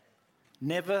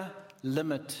Never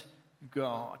limit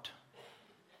God.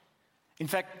 In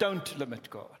fact, don't limit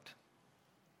God.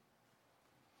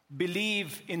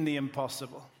 Believe in the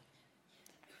impossible.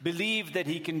 Believe that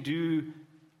He can do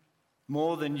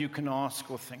more than you can ask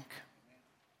or think.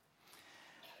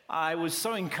 I was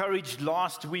so encouraged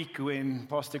last week when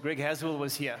Pastor Greg Haswell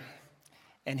was here,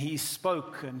 and he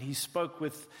spoke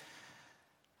with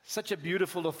such a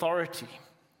beautiful authority.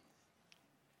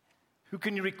 Who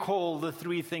can you recall the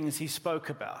three things he spoke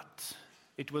about?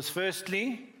 It was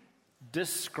firstly,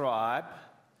 describe,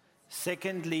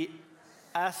 secondly,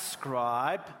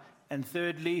 ascribe, and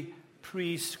thirdly,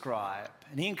 prescribe.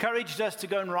 And he encouraged us to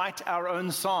go and write our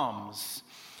own psalms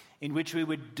in which we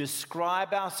would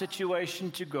describe our situation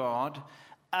to God,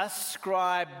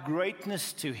 ascribe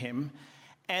greatness to Him,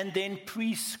 and then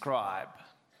prescribe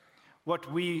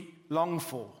what we long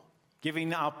for,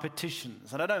 giving our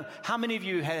petitions. And I don't know, how many of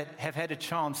you have had a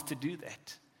chance to do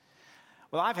that?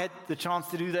 Well, I've had the chance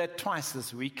to do that twice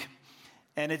this week,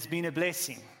 and it's been a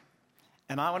blessing.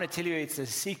 And I want to tell you, it's a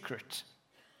secret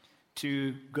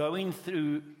to going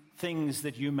through things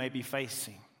that you may be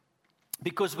facing.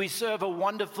 Because we serve a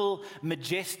wonderful,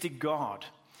 majestic God,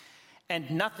 and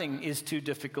nothing is too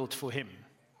difficult for Him.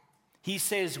 He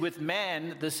says with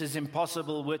man, this is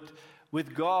impossible.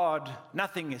 With God,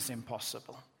 nothing is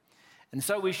impossible. And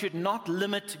so we should not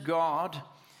limit God,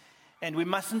 and we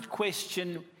mustn't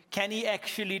question, can He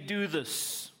actually do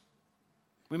this?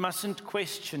 We mustn't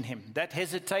question Him. That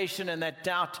hesitation and that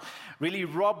doubt really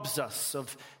robs us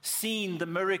of seeing the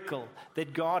miracle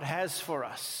that God has for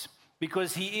us,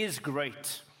 because He is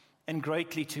great and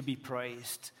greatly to be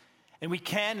praised. And we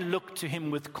can look to Him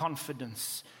with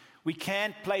confidence. We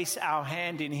can place our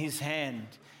hand in His hand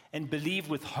and believe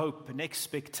with hope and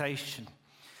expectation.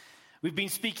 We've been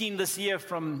speaking this year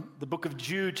from the book of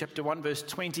Jude, chapter 1, verse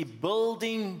 20,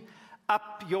 building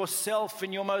up yourself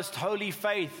in your most holy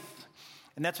faith.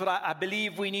 And that's what I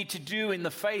believe we need to do in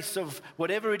the face of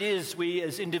whatever it is we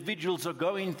as individuals are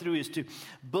going through, is to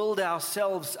build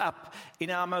ourselves up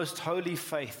in our most holy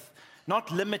faith,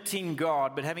 not limiting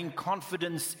God, but having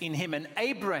confidence in Him. And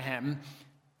Abraham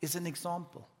is an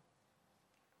example.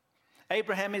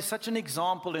 Abraham is such an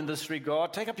example in this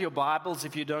regard. Take up your Bibles,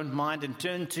 if you don't mind, and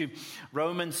turn to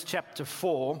Romans chapter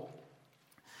 4.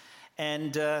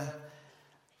 And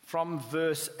from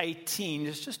verse 18,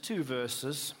 there's just two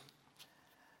verses.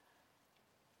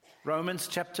 Romans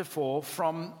chapter 4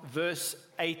 from verse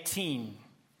 18.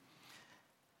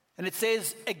 And it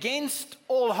says, against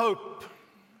all hope.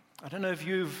 I don't know if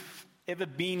you've ever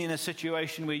been in a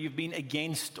situation where you've been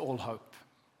against all hope.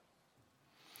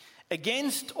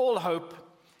 Against all hope,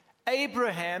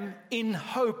 Abraham in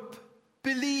hope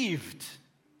believed,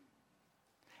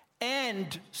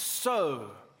 and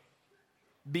so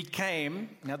became,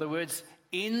 in other words,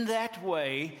 in that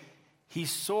way, he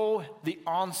saw the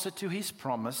answer to his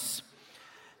promise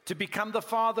to become the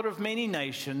father of many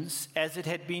nations, as it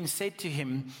had been said to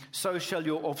him, so shall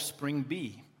your offspring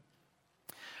be.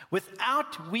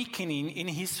 Without weakening in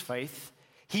his faith,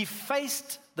 he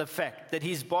faced the fact that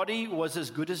his body was as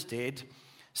good as dead,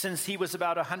 since he was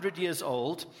about 100 years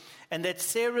old, and that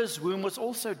Sarah's womb was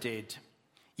also dead.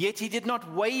 Yet he did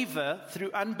not waver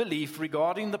through unbelief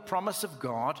regarding the promise of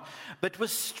God, but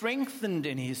was strengthened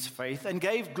in his faith and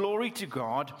gave glory to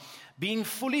God, being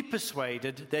fully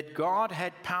persuaded that God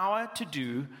had power to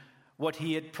do what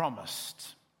He had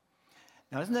promised.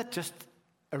 Now, isn't that just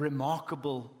a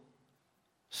remarkable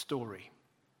story?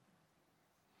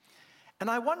 And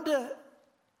I wonder,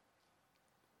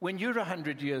 when you're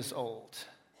 100 years old,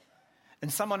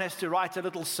 and someone has to write a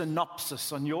little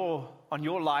synopsis on your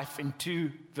life in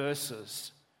 2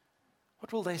 verses,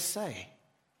 what will they say?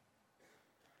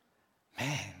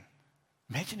 Man,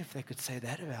 imagine if they could say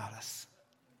that about us.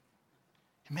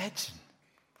 Imagine.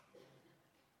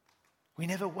 We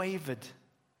never wavered.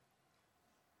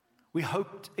 We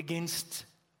hoped against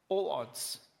all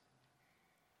odds.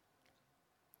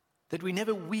 That we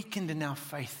never weakened in our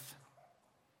faith.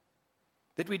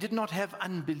 That we did not have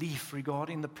unbelief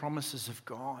regarding the promises of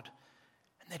God,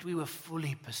 and that we were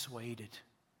fully persuaded.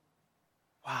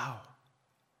 Wow.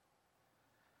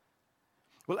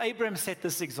 Well, Abraham set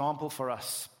this example for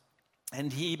us,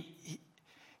 and he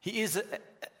is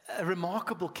a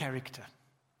remarkable character.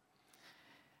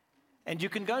 And you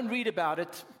can go and read about it.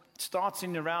 It starts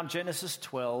in around Genesis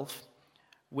 12,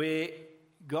 where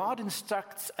God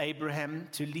instructs Abraham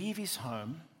to leave his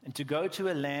home and to go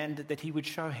to a land that He would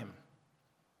show him.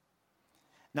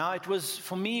 Now, it was,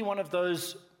 for me, one of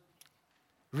those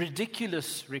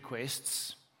ridiculous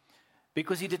requests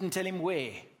because He didn't tell him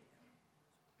where.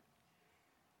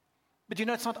 But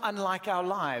it's not unlike our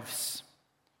lives.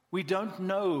 We don't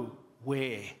know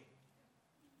where.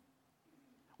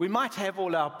 We might have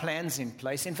all our plans in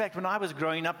place. In fact, when I was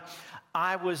growing up,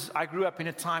 I grew up in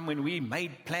a time when we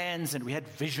made plans and we had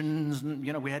visions,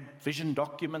 and we had vision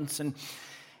documents,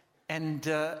 and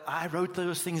I wrote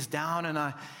those things down,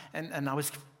 and I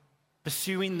was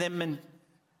pursuing them, and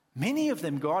many of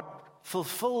them God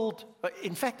fulfilled.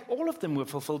 In fact, all of them were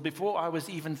fulfilled before I was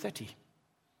even 30.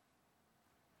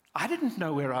 I didn't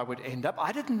know where I would end up.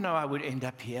 I didn't know I would end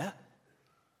up here.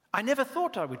 I never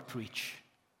thought I would preach.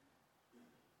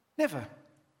 Never.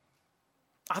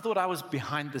 I thought I was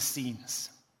behind the scenes.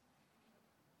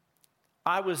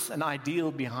 I was an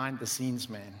ideal behind the scenes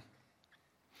man.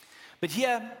 But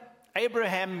here,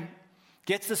 Abraham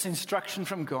gets this instruction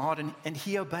from God, and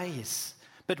he obeys.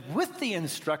 But with the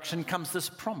instruction comes this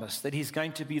promise that he's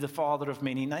going to be the father of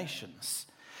many nations,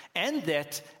 and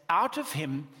that out of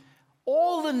him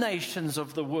all the nations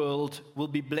of the world will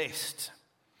be blessed.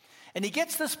 And he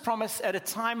gets this promise at a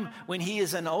time when he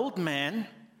is an old man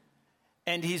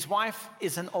and his wife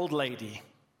is an old lady.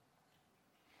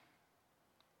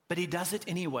 But he does it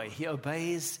anyway. He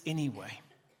obeys anyway.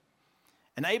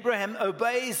 And Abraham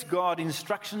obeys God's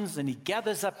instructions, and he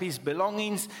gathers up his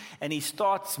belongings and he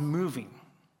starts moving.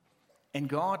 And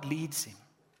God leads him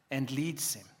and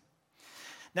leads him.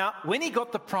 Now, when he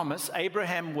got the promise,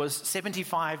 Abraham was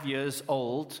 75 years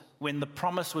old when the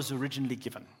promise was originally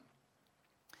given.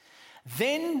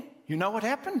 Then, you know what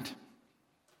happened?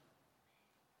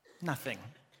 Nothing.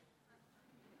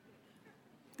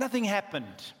 Nothing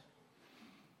happened.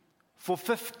 For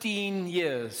 15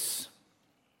 years,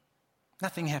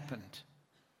 nothing happened.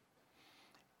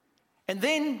 And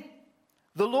then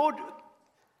the Lord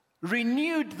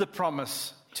renewed the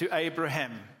promise to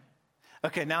Abraham.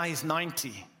 Okay, now he's 90.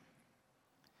 Do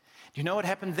you know what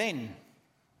happened then?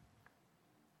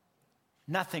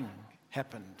 Nothing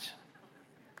happened.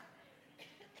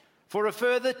 For a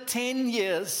further 10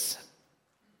 years,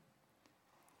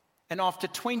 and after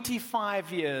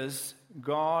 25 years,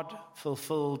 God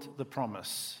fulfilled the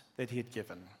promise that he had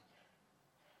given.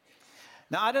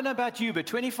 Now, I don't know about you, but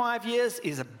 25 years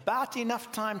is about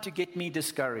enough time to get me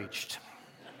discouraged.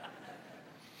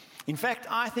 In fact,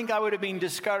 I think I would have been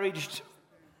discouraged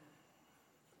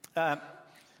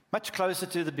much closer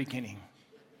to the beginning.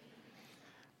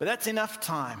 But that's enough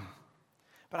time.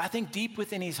 But I think deep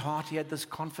within his heart, he had this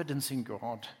confidence in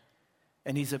God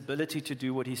and his ability to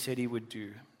do what he said he would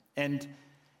do. And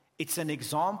it's an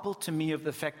example to me of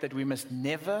the fact that we must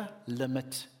never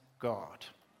limit God.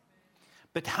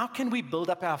 But how can we build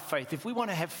up our faith? If we want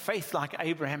to have faith like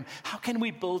Abraham, how can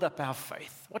we build up our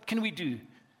faith? What can we do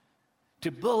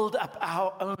to build up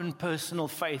our own personal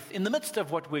faith in the midst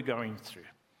of what we're going through?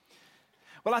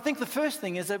 Well, I think the first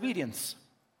thing is obedience.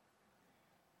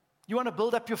 You want to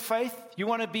build up your faith? You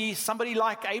want to be somebody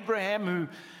like Abraham who,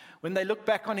 when they look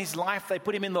back on his life, they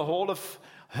put him in the hall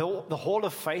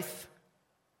of faith?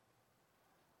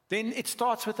 Then it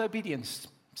starts with obedience,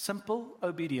 simple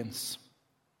obedience.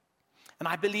 And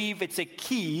I believe it's a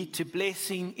key to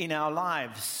blessing in our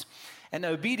lives. And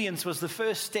obedience was the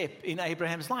first step in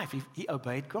Abraham's life. He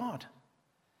obeyed God.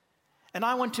 And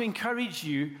I want to encourage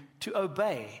you to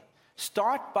obey.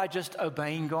 Start by just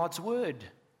obeying God's word.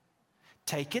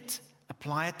 Take it,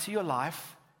 apply it to your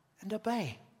life, and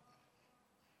obey.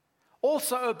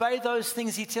 Also obey those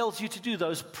things he tells you to do,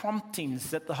 those promptings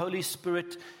that the Holy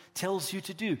Spirit tells you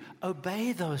to do.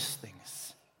 Obey those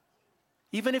things.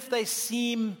 Even if they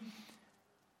seem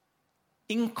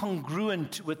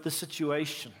incongruent with the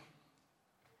situation.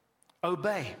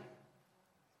 Obey.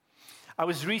 I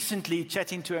was recently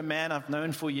chatting to a man I've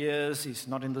known for years. He's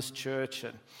not in this church.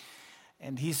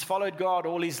 And he's followed God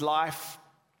all his life.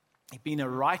 He's been a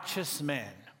righteous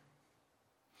man.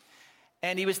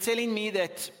 And he was telling me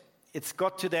that it's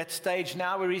got to that stage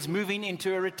now where he's moving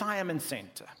into a retirement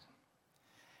center.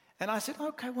 And I said,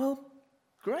 okay, well,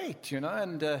 great,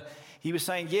 And he was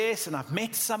saying, yes, and I've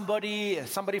met somebody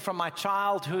from my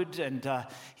childhood, and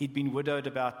he'd been widowed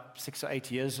about 6 or 8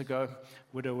 years ago,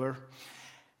 widower.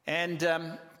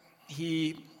 And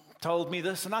he told me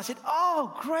this, and I said,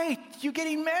 oh, great, you're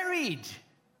getting married.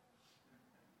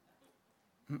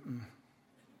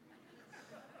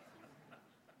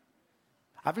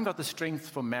 I haven't got the strength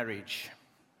for marriage.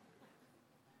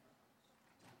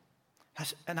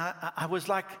 And I was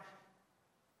like,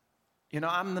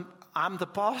 I'm the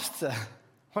pastor.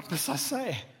 What must I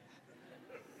say?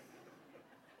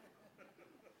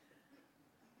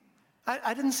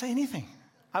 I didn't say anything.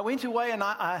 I went away and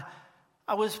I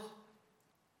was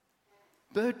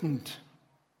burdened.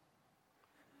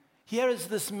 Here is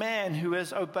this man who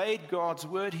has obeyed God's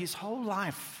word his whole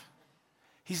life.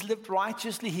 He's lived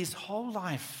righteously his whole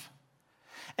life.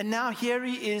 And now here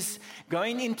he is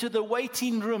going into the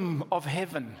waiting room of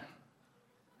heaven.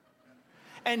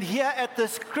 And here at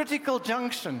this critical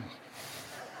junction,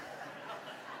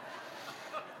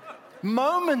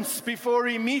 moments before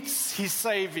he meets his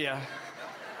Savior,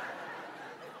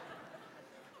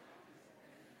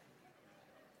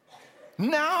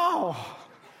 now,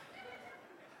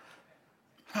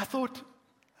 I thought,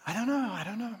 I don't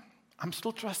know. I'm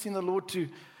still trusting the Lord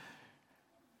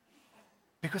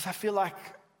because I feel like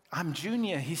I'm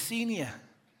junior, he's senior.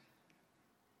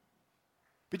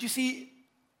 But you see,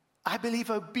 I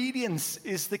believe obedience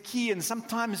is the key, and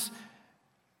sometimes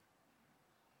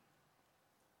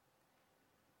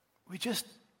we just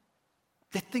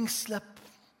let things slip.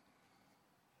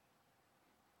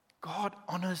 God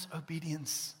honors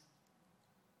obedience.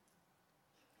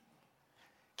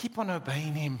 Keep on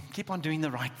obeying him. Keep on doing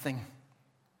the right thing.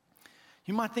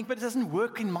 You might think, but it doesn't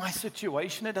work in my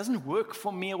situation. It doesn't work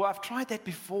for me. Well, I've tried that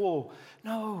before.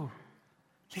 No.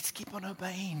 Let's keep on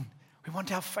obeying. We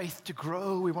want our faith to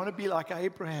grow. We want to be like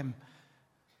Abraham.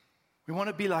 We want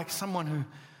to be like someone who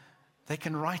they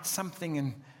can write something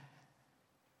and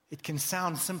it can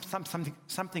sound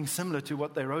something similar to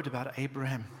what they wrote about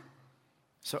Abraham.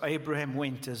 So Abraham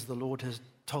went as the Lord has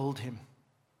told him.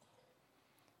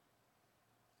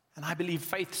 And I believe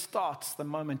faith starts the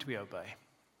moment we obey.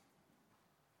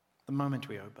 The moment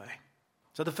we obey.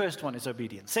 So the first one is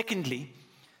obedience. Secondly,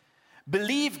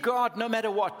 believe God no matter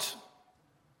what.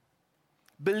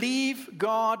 Believe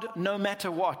God no matter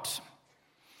what.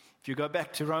 If you go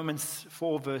back to Romans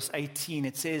 4 verse 18,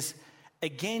 it says,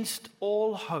 against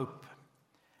all hope,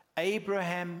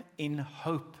 Abraham in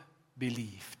hope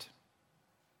believed.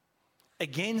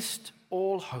 Against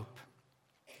all hope.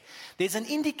 There's an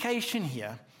indication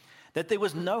here that there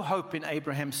was no hope in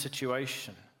Abraham's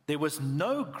situation. There was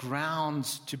no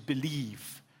grounds to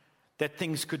believe that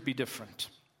things could be different.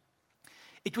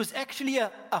 It was actually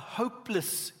a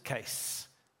hopeless case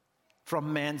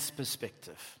from man's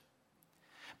perspective.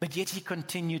 But yet he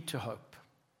continued to hope.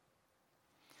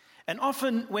 And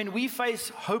often when we face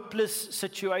hopeless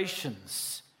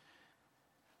situations,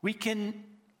 we can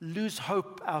lose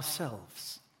hope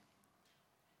ourselves.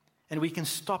 And we can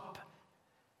stop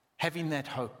having that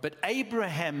hope. But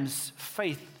Abraham's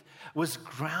faith was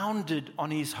grounded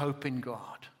on his hope in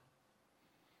God.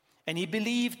 And he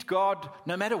believed God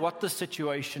no matter what the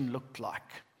situation looked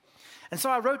like. And so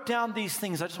I wrote down these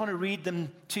things. I just want to read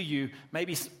them to you.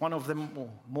 Maybe one of them or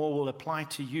more will apply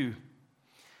to you.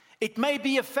 It may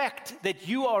be a fact that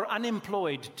you are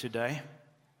unemployed today,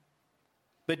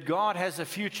 but God has a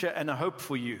future and a hope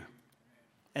for you.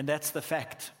 And that's the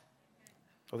fact.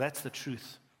 Or that's the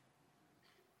truth.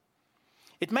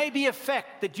 It may be a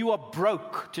fact that you are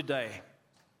broke today,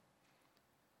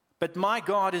 but my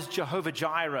God is Jehovah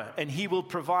Jireh, and he will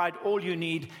provide all you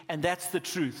need, and that's the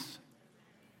truth.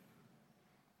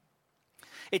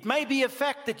 It may be a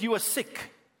fact that you are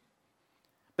sick,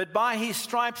 but by his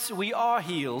stripes we are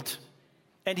healed,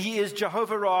 and he is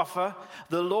Jehovah Rapha,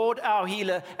 the Lord our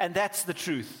healer, and that's the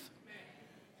truth.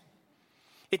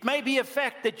 It may be a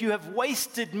fact that you have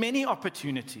wasted many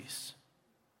opportunities,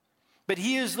 but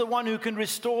he is the one who can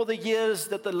restore the years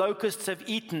that the locusts have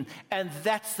eaten, and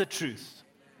that's the truth.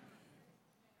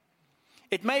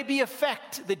 It may be a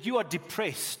fact that you are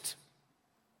depressed,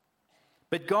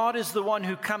 but God is the one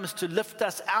who comes to lift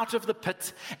us out of the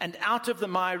pit and out of the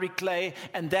miry clay,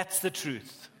 and that's the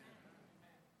truth.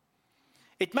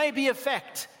 It may be a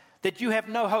fact that you have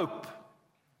no hope,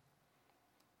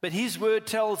 but his word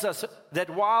tells us that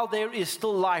while there is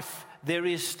still life, there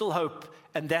is still hope,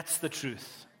 and that's the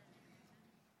truth.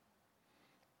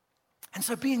 And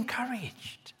so be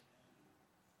encouraged.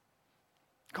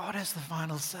 God has the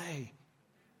final say.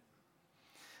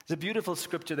 There's a beautiful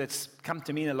scripture that's come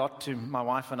to mean a lot to my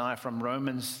wife and I from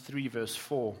Romans 3 verse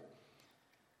 4.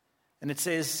 And it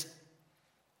says,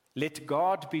 let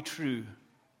God be true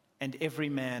and every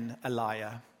man a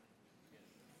liar.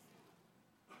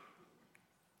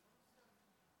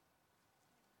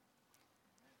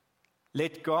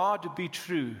 Let God be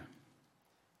true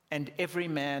and every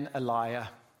man a liar.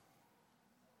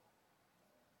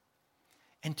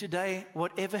 And today,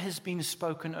 whatever has been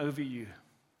spoken over you,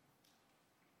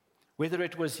 whether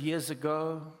it was years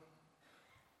ago,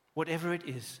 whatever it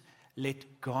is,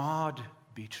 let God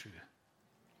be true.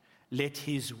 Let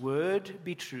his word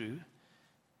be true,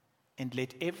 and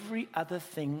let every other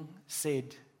thing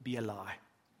said be a lie.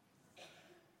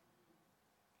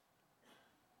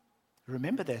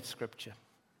 Remember that scripture.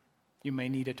 You may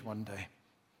need it one day.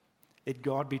 Let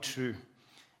God be true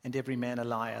and every man a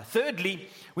liar. Thirdly,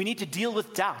 we need to deal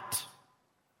with doubt.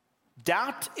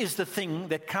 Doubt is the thing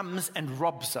that comes and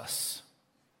robs us.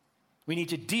 We need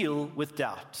to deal with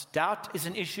doubt. Doubt is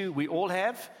an issue we all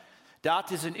have.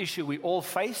 Doubt is an issue we all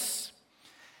face.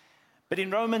 But in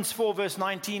Romans 4 verse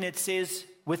 19 it says,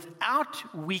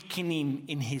 without weakening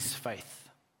in his faith.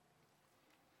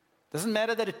 Doesn't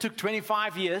matter that it took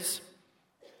 25 years.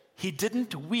 He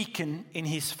didn't weaken in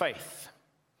his faith.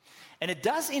 And it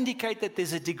does indicate that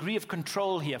there's a degree of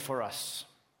control here for us.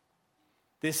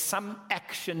 There's some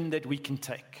action that we can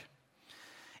take.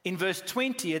 In verse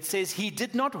 20, it says, he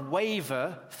did not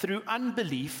waver through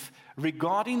unbelief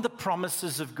regarding the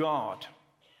promises of God.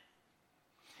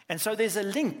 And so there's a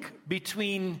link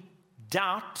between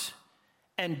doubt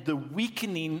and the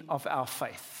weakening of our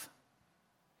faith.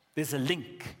 There's a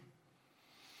link.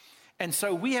 And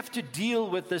so we have to deal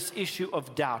with this issue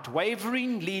of doubt.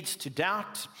 Wavering leads to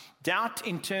doubt. Doubt,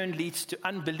 in turn, leads to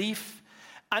unbelief.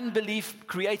 Unbelief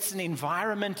creates an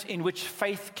environment in which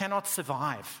faith cannot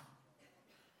survive.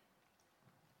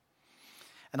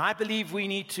 And I believe we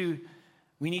need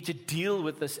to deal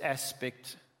with this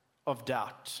aspect of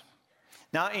doubt.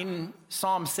 Now, in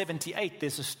Psalm 78,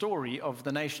 there's a story of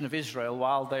the nation of Israel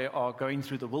while they are going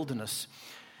through the wilderness,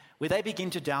 where they begin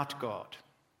to doubt God.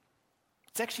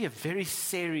 It's actually a very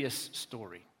serious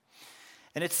story.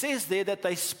 And it says there that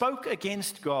they spoke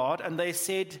against God and they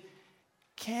said,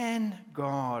 can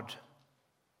God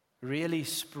really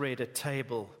spread a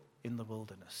table in the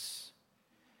wilderness?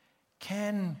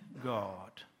 Can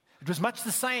God? It was much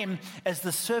the same as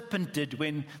the serpent did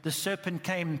when the serpent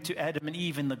came to Adam and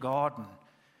Eve in the garden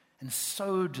and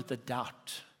sowed the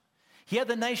doubt. Here,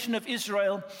 the nation of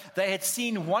Israel, they had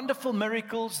seen wonderful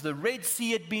miracles. The Red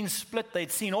Sea had been split.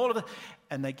 They'd seen all of it.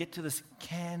 And they get to this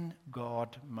can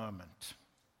God moment.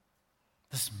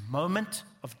 This moment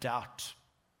of doubt.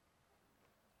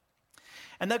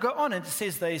 And they go on, and it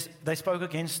says they spoke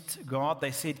against God.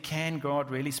 They said, can God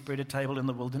really spread a table in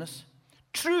the wilderness?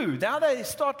 True. Now they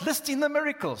start listing the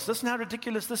miracles. Listen how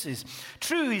ridiculous this is.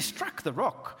 True, he struck the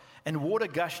rock, and water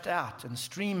gushed out, and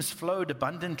streams flowed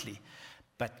abundantly.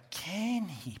 But can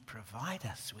he provide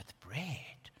us with bread?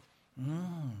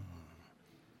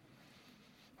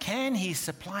 Can he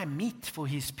supply meat for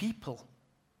his people?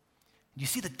 You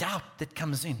see the doubt that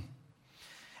comes in.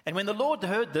 And when the Lord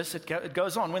heard this, it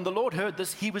goes on, when the Lord heard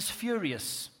this, he was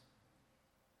furious.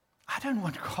 I don't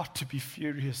want God to be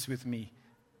furious with me.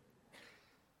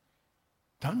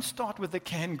 Don't start with the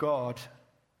can God.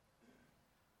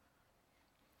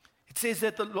 It says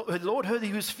that the Lord heard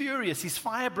he was furious. His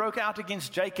fire broke out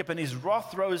against Jacob, and his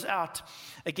wrath rose out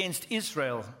against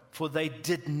Israel, for they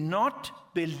did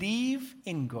not believe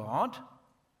in God.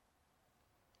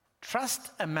 Doubt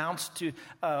amounts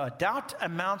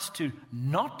to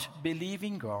not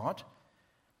believing God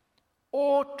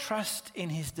or trust in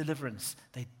his deliverance.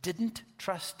 They didn't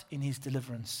trust in his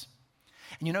deliverance.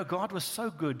 And you know, God was so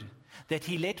good that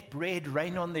he let bread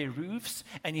rain on their roofs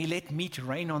and he let meat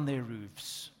rain on their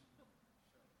roofs.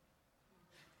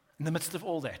 In the midst of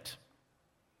all that.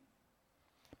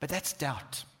 But that's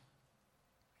doubt.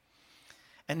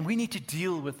 And we need to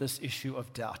deal with this issue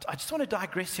of doubt. I just want to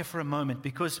digress here for a moment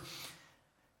because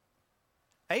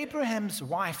Abraham's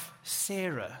wife,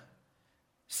 Sarah,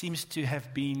 seems to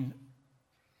have been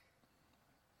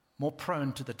more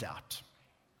prone to the doubt.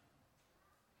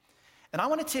 And I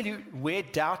want to tell you where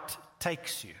doubt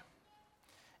takes you.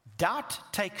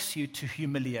 Doubt takes you to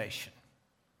humiliation.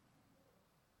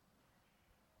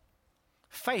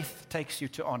 Faith takes you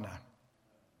to honor.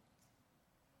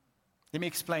 Let me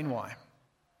explain why.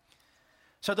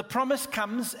 So the promise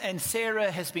comes, and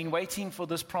Sarah has been waiting for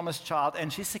this promised child,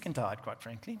 and she's sick and tired, quite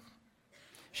frankly.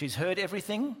 She's heard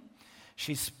everything.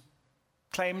 She's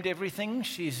claimed everything.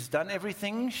 She's done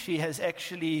everything. She has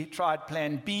actually tried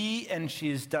plan B, and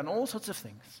she's done all sorts of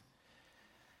things.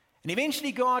 And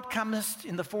eventually God comes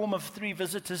in the form of 3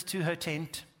 visitors to her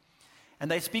tent, and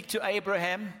they speak to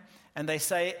Abraham, and they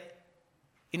say,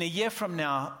 in a year from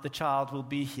now, the child will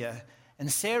be here.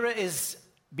 And Sarah is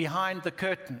behind the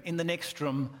curtain in the next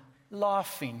room,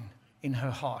 laughing in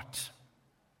her heart.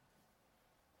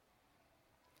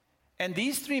 And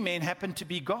these 3 men happen to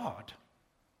be God.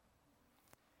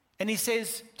 And he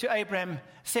says to Abraham,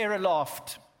 Sarah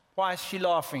laughed. Why is she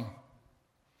laughing?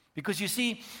 Because you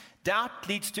see, doubt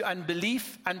leads to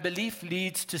unbelief. Unbelief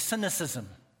leads to cynicism.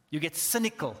 You get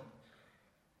cynical.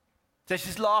 So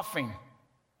she's laughing.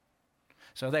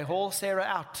 So they haul Sarah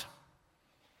out.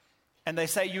 And they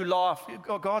say, you laugh.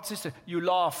 God says to her, you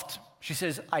laughed. She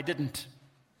says, I didn't.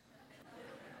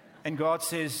 And God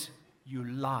says, you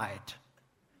lied.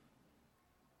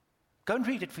 Go and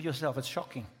read it for yourself. It's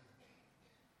shocking.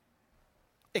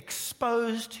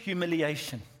 Exposed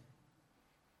humiliation.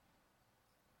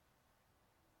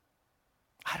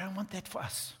 I don't want that for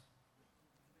us.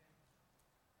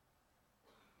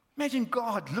 Imagine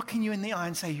God looking you in the eye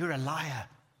and say, you're a liar.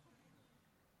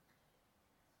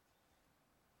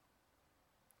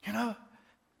 You know,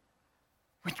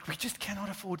 we just cannot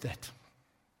afford that.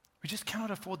 We just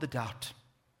cannot afford the doubt.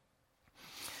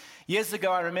 Years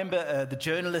ago, I remember the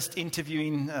journalist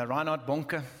interviewing Reinhard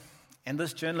Bonke, and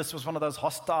this journalist was one of those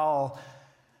hostile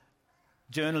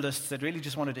journalists that really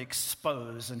just wanted to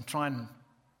expose and try and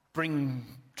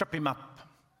trip him up.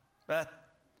 But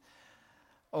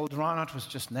old Reinhard was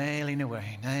just nailing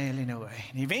away.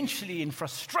 And eventually, in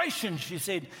frustration, she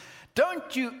said,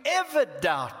 "Don't you ever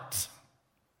doubt?"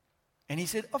 And he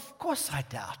said, "Of course I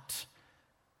doubt,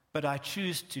 but I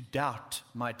choose to doubt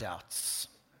my doubts."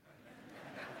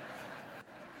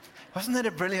 Wasn't that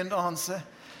a brilliant answer?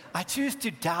 I choose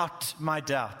to doubt my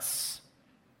doubts.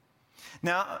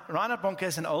 Now, Reinhard Bonke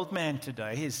is an old man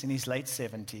today. He's in his late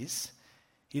 70s.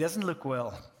 He doesn't look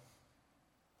well.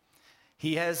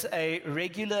 He has a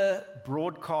regular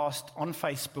broadcast on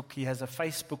Facebook. He has a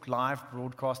Facebook Live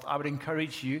broadcast. I would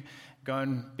encourage you, go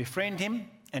and befriend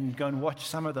him and go and watch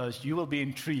some of those. You will be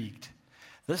intrigued.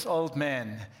 This old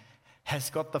man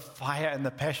has got the fire and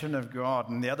the passion of God.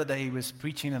 And the other day he was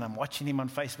preaching, and I'm watching him on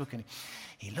Facebook, and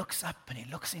he looks up and he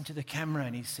looks into the camera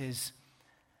and he says,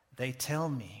 "They tell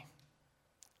me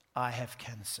I have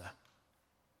cancer."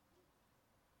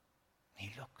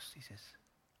 He looks, he says,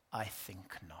 "I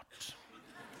think not."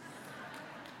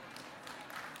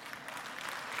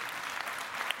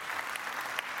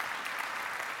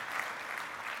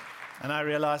 And I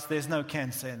realized there's no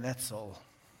cancer in that soul.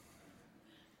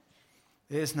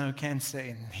 There's no cancer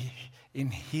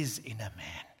in his inner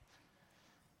man.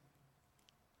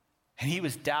 And he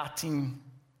was doubting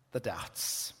the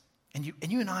doubts. And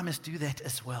you and I must do that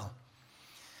as well.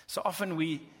 So often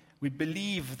we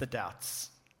believe the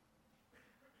doubts.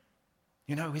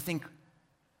 You know, we think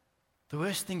the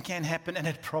worst thing can happen, and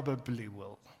it probably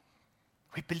will.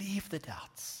 We believe the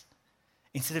doubts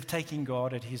instead of taking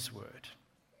God at his word.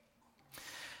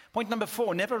 Point number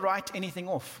 4, never write anything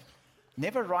off.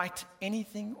 Never write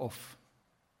anything off.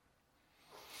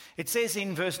 It says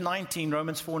in verse 19,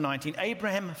 Romans 4:19,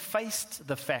 Abraham faced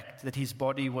the fact that his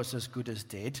body was as good as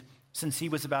dead, since he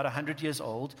was about 100 years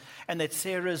old, and that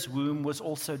Sarah's womb was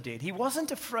also dead. He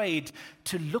wasn't afraid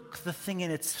to look the thing in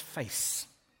its face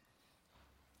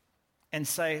and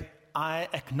say, I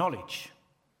acknowledge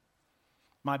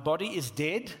my body is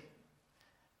dead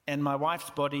and my wife's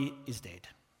body is dead.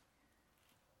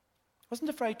 Wasn't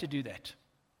afraid to do that.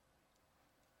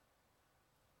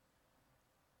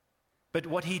 But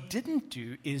what he didn't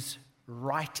do is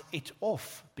write it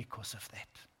off because of that.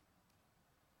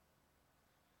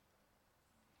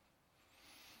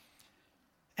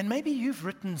 And maybe you've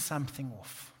written something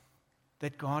off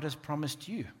that God has promised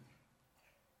you.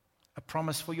 A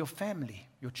promise for your family,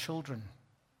 your children.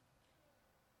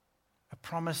 A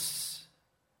promise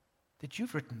that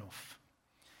you've written off.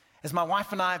 As my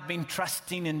wife and I have been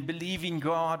trusting and believing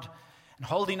God and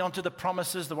holding on to the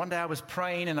promises, the one day I was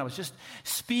praying and I was just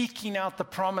speaking out the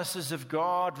promises of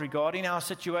God regarding our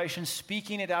situation,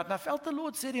 speaking it out. And I felt the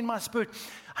Lord said in my spirit,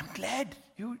 I'm glad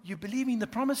you're believing the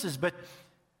promises, but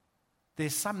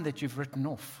there's some that you've written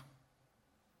off.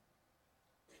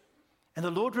 And the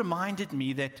Lord reminded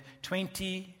me that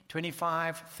 20,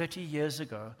 25, 30 years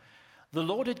ago, the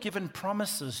Lord had given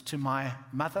promises to my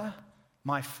mother,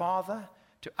 my father,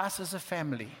 to us as a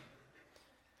family.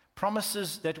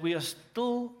 Promises that we are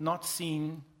still not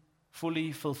seeing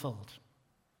fully fulfilled.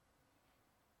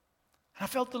 And I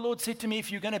felt the Lord said to me,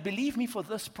 if you're going to believe me for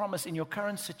this promise in your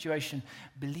current situation,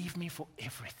 believe me for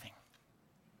everything.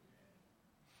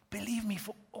 Believe me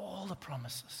for all the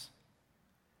promises.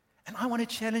 And I want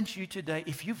to challenge you today,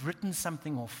 if you've written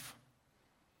something off,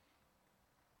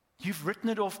 you've written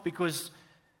it off because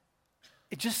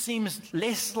it just seems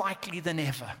less likely than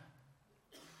ever.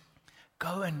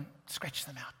 Go and scratch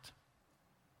them out.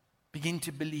 Begin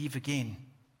to believe again.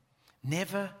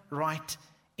 Never write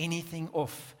anything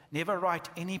off. Never write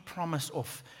any promise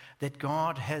off that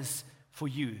God has for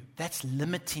you. That's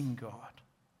limiting God.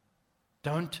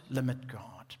 Don't limit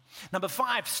God. Number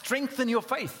 5, strengthen your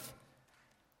faith.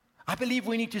 I believe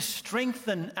we need to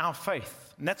strengthen our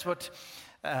faith. And that's what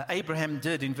Abraham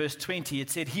did in verse 20. It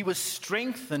said he was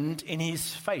strengthened in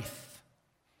his faith.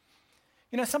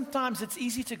 You know, sometimes it's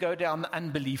easy to go down the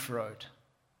unbelief road.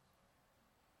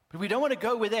 But we don't want to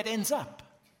go where that ends up.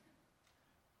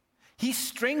 He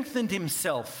strengthened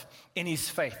himself in his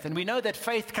faith. And we know that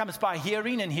faith comes by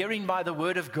hearing, and hearing by the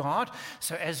word of God.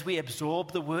 So as we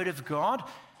absorb the word of God,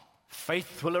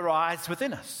 faith will arise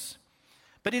within us.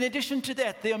 But in addition to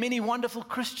that, there are many wonderful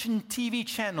Christian TV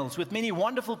channels with many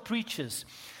wonderful preachers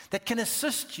that can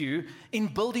assist you in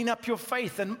building up your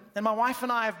faith. And my wife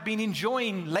and I have been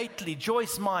enjoying lately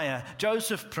Joyce Meyer,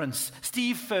 Joseph Prince,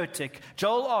 Steve Furtick,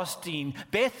 Joel Osteen,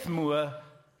 Beth Moore,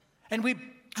 and we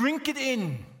drink it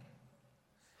in.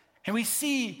 And we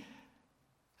see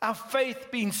our faith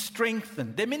being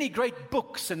strengthened. There are many great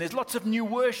books, and there's lots of new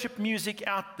worship music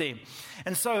out there.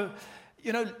 And so,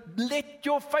 let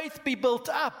your faith be built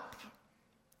up.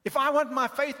 If I want my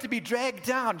faith to be dragged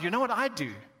down, you know what I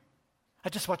do? I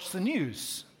just watch the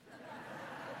news.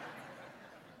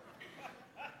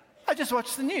 I just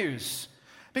watch the news.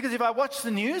 Because if I watch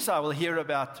the news, I will hear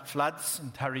about floods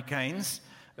and hurricanes,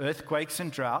 earthquakes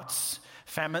and droughts,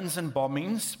 famines and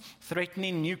bombings,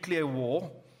 threatening nuclear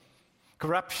war,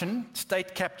 corruption,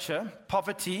 state capture,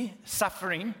 poverty,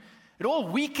 suffering. It all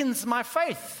weakens my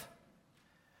faith.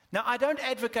 Now, I don't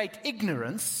advocate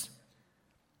ignorance,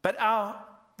 but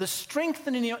the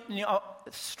strengthening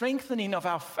of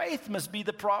our faith must be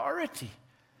the priority.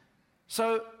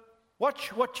 So,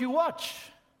 watch what you watch,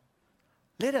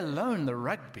 let alone the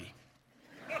rugby.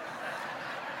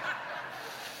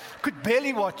 Could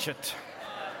barely watch it.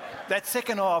 That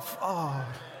second half, oh,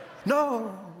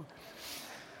 no.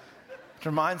 It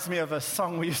reminds me of a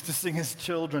song we used to sing as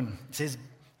children. It says,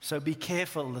 so be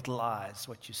careful, little eyes,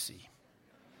 what you see.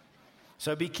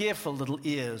 So be careful, little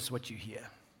ears, what you hear.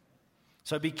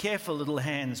 So be careful, little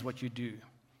hands, what you do.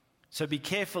 So be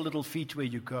careful, little feet, where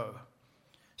you go.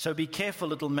 So be careful,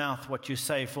 little mouth, what you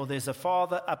say, for there's a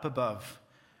Father up above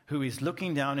who is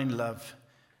looking down in love.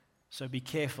 So be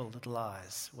careful, little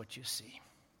eyes, what you see.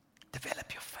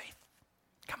 Develop your faith.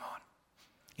 Come on.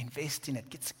 Invest in it.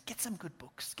 Get some good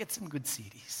books. Get some good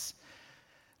CDs.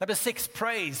 Number 6,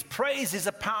 praise. Praise is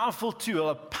a powerful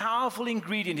tool, a powerful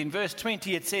ingredient. In verse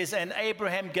 20 it says, and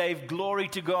Abraham gave glory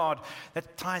to God.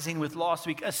 That ties in with last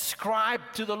week. Ascribe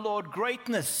to the Lord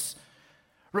greatness.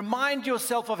 Remind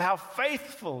yourself of how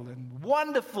faithful and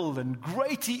wonderful and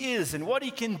great He is and what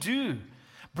He can do.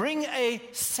 Bring a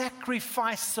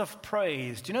sacrifice of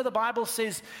praise. Do you know the Bible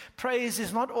says praise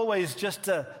is not always just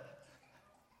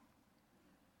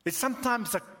it's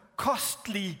sometimes a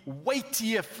costly,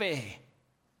 weighty affair.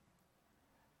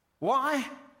 Why?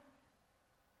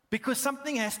 Because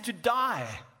something has to die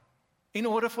in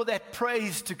order for that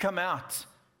praise to come out.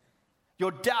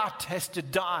 Your doubt has to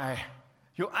die.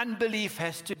 Your unbelief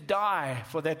has to die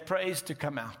for that praise to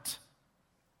come out.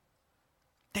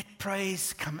 Let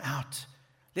praise come out.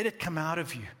 Let it come out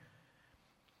of you.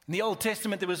 In the Old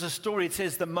Testament, there was a story. It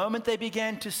says, the moment they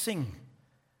began to sing,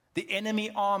 the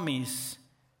enemy armies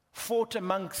fought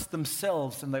amongst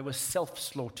themselves and they were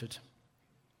self-slaughtered.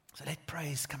 So let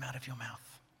praise come out of your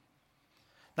mouth.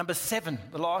 Number 7,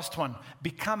 the last one,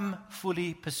 become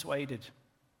fully persuaded.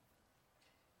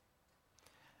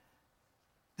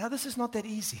 Now, this is not that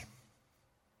easy,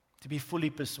 to be fully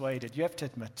persuaded. You have to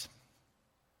admit.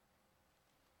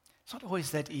 It's not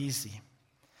always that easy.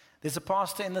 There's a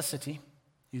pastor in the city.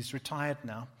 He's retired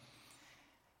now.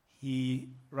 His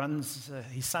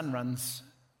son runs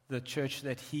the church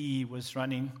that he was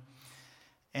running.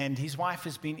 And his wife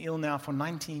has been ill now for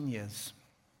 19 years.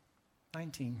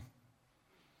 19.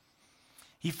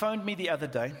 He phoned me the other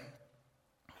day,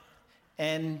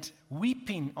 and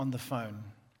weeping on the phone,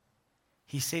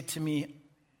 he said to me,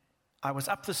 I was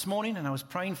up this morning and I was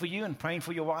praying for you and praying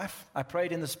for your wife. I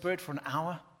prayed in the Spirit for an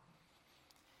hour.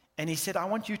 And he said, I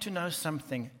want you to know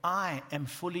something. I am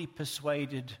fully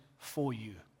persuaded for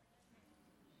you.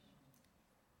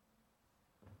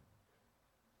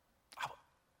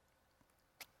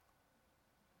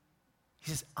 He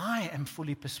says, I am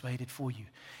fully persuaded for you.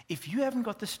 If you haven't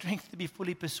got the strength to be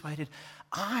fully persuaded,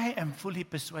 I am fully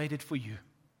persuaded for you.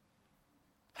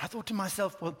 I thought to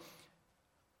myself, well,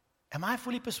 am I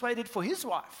fully persuaded for his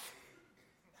wife?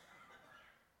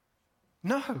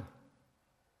 No.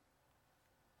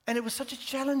 And it was such a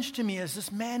challenge to me as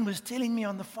this man was telling me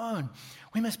on the phone,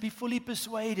 we must be fully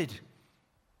persuaded.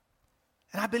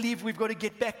 And I believe we've got to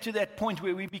get back to that point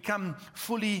where we become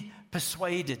fully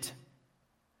persuaded.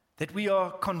 That we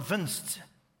are convinced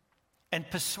and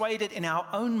persuaded in our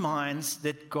own minds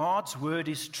that God's word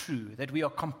is true. That we are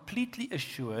completely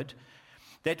assured.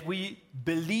 That we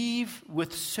believe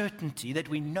with certainty. That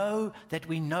we know, that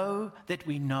we know, that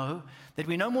we know. That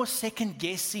we're no more second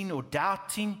guessing or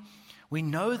doubting. We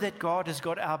know that God has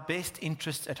got our best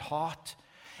interests at heart.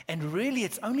 And really,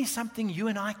 it's only something you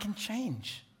and I can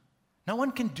change. No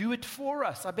one can do it for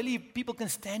us. I believe people can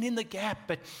stand in the gap,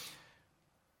 but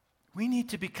we need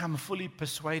to become fully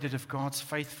persuaded of God's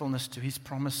faithfulness to His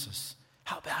promises.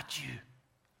 How about you?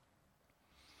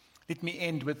 Let me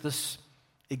end with this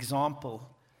example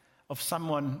of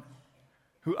someone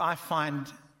who I find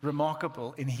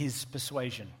remarkable in his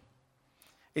persuasion.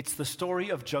 It's the story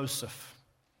of Joseph.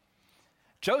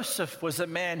 Joseph was a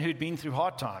man who'd been through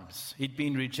hard times. He'd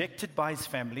been rejected by his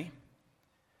family,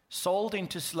 sold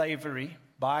into slavery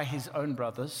by his own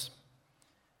brothers,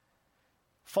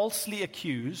 falsely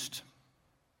accused,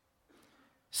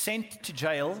 sent to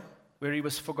jail where he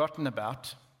was forgotten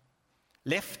about,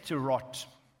 left to rot.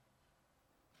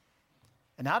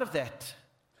 And out of that,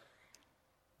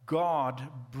 God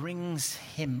brings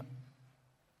him,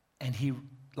 and he,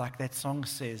 like that song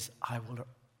says, I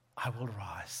will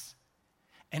rise.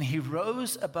 And he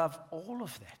rose above all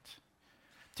of that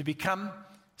to become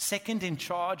second in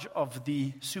charge of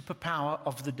the superpower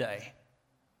of the day.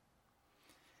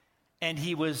 And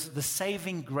he was the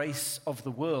saving grace of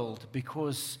the world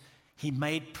because he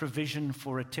made provision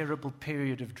for a terrible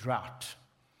period of drought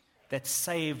that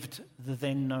saved the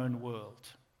then known world.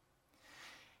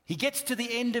 He gets to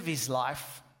the end of his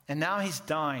life, and now he's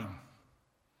dying.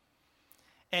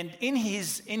 And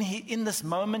in this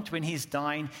moment when he's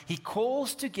dying, he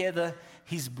calls together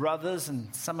his brothers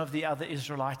and some of the other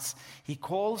Israelites. He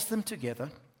calls them together,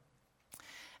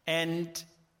 and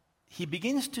he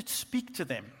begins to speak to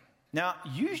them. Now,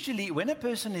 usually when a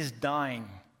person is dying,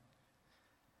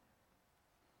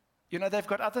 they've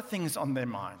got other things on their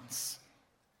minds.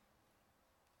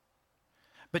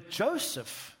 But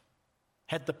Joseph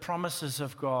had the promises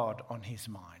of God on his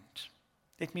mind.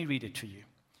 Let me read it to you.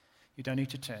 You don't need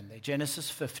to turn there. Genesis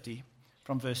 50,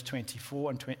 from verse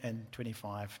 24 and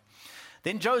 25.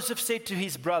 Then Joseph said to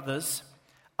his brothers,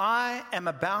 I am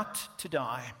about to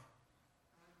die.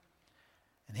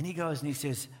 And then he goes and he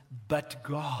says, but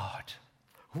God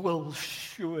will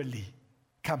surely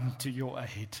come to your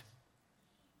aid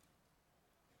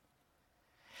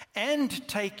and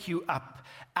take you up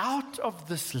out of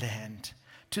this land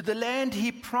to the land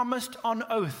he promised on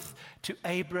oath to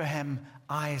Abraham,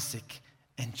 Isaac,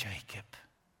 and Jacob.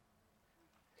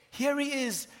 Here he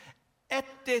is at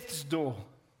death's door,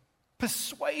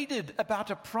 persuaded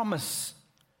about a promise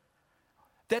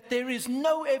that there is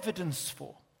no evidence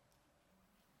for.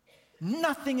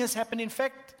 Nothing has happened. In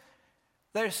fact,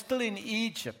 they're still in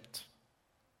Egypt.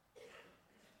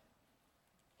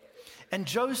 And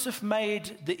Joseph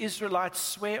made the Israelites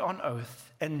swear on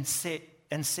oath and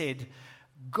said,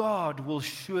 God will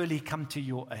surely come to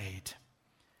your aid.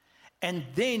 And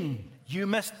then you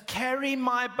must carry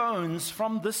my bones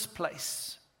from this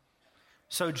place.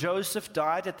 So Joseph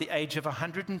died at the age of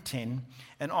 110,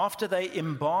 and after they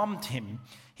embalmed him,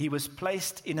 he was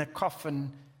placed in a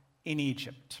coffin in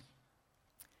Egypt.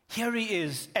 Here he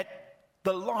is at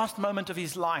the last moment of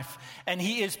his life, and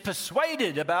he is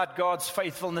persuaded about God's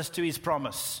faithfulness to his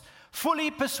promise.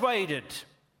 Fully persuaded.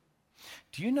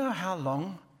 Do you know how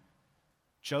long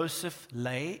Joseph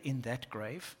lay in that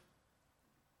grave?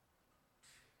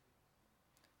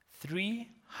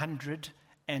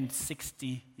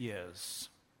 360 years.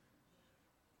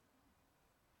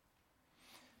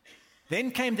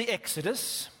 Then came the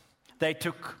Exodus. They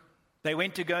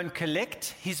went to go and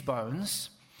collect his bones.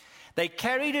 They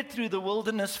carried it through the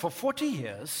wilderness for 40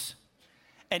 years,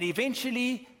 and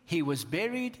eventually he was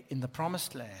buried in the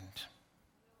promised land.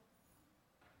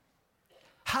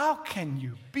 How can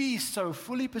you be so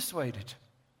fully persuaded?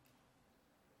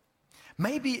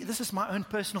 Maybe, this is my own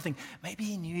personal thing, maybe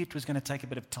he knew it was going to take a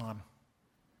bit of time.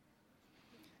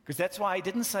 Because that's why he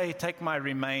didn't say, take my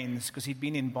remains, because he'd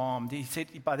been embalmed. He said,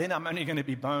 by then I'm only going to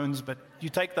be bones, but you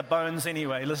take the bones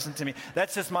anyway, listen to me.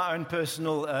 That's just my own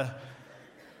personal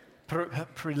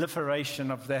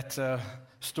proliferation of that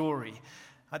story.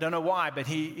 I don't know why, but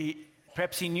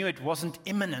perhaps he knew it wasn't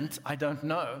imminent, I don't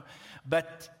know.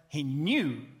 But he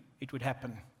knew it would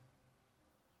happen.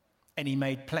 And he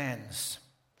made plans.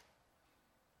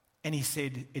 And he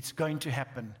said, it's going to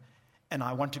happen, and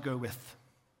I want to go with.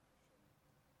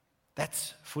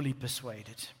 That's fully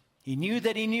persuaded. He knew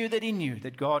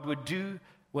that God would do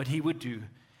what he would do,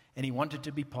 and he wanted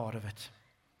to be part of it.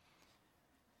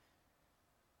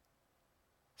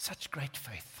 Such great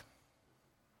faith.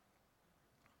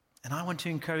 And I want to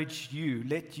encourage you,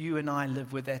 let you and I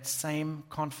live with that same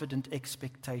confident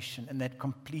expectation and that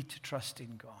complete trust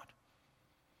in God.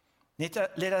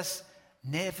 Let us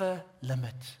never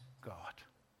limit God.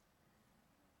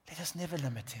 Let us never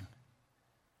limit him.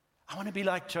 I want to be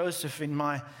like Joseph in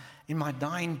my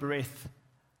dying breath.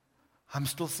 I'm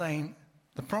still saying,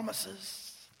 the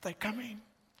promises, they're coming.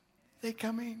 They're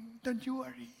coming. Don't you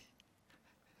worry.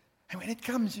 And when it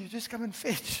comes, you just come and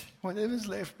fetch whatever's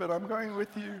left, but I'm going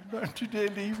with you. Don't you dare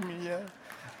leave me, yeah?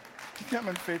 You come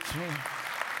and fetch me.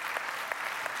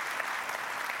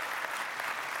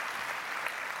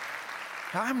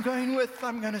 I'm going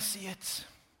to see it.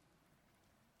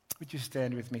 Would you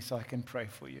stand with me so I can pray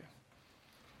for you?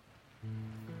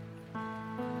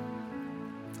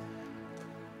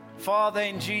 Father,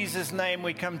 in Jesus' name,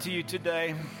 we come to you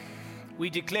today. We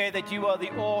declare that you are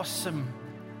the awesome,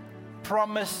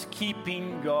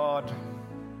 promise-keeping God.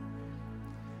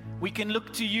 We can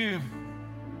look to you.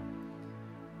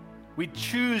 We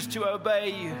choose to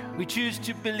obey you. We choose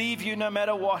to believe you no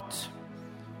matter what.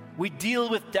 We deal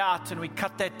with doubt and we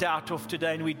cut that doubt off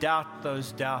today and we doubt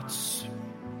those doubts.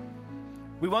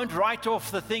 We won't write off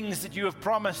the things that you have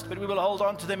promised, but we will hold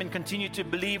on to them and continue to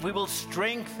believe. We will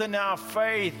strengthen our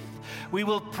faith. We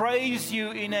will praise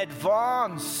you in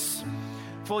advance,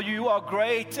 for you are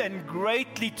great and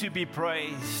greatly to be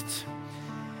praised.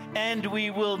 And we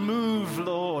will move,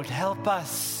 Lord. Help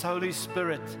us, Holy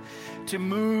Spirit, to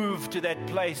move to that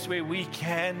place where we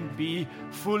can be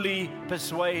fully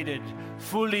persuaded,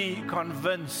 fully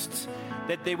convinced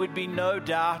that there would be no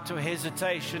doubt or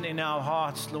hesitation in our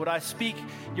hearts. Lord, I speak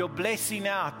your blessing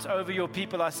out over your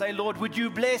people. I say, Lord, would you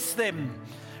bless them?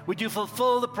 Would you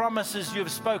fulfill the promises you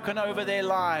have spoken over their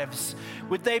lives?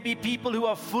 Would they be people who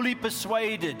are fully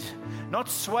persuaded, not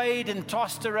swayed and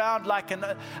tossed around like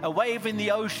a wave in the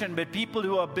ocean, but people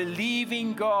who are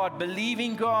believing God,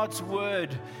 believing God's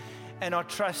word, and are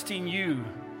trusting you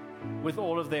with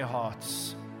all of their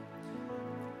hearts?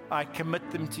 I commit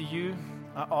them to you.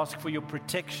 I ask for your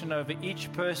protection over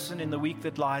each person in the week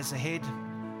that lies ahead.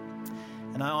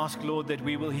 And I ask, Lord, that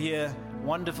we will hear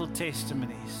wonderful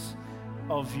testimonies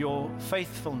of your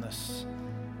faithfulness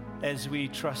as we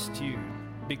trust you,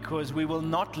 because we will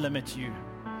not limit you,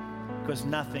 because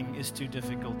nothing is too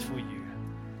difficult for you.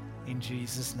 In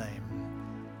Jesus' name,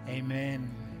 amen.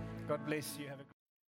 God bless you.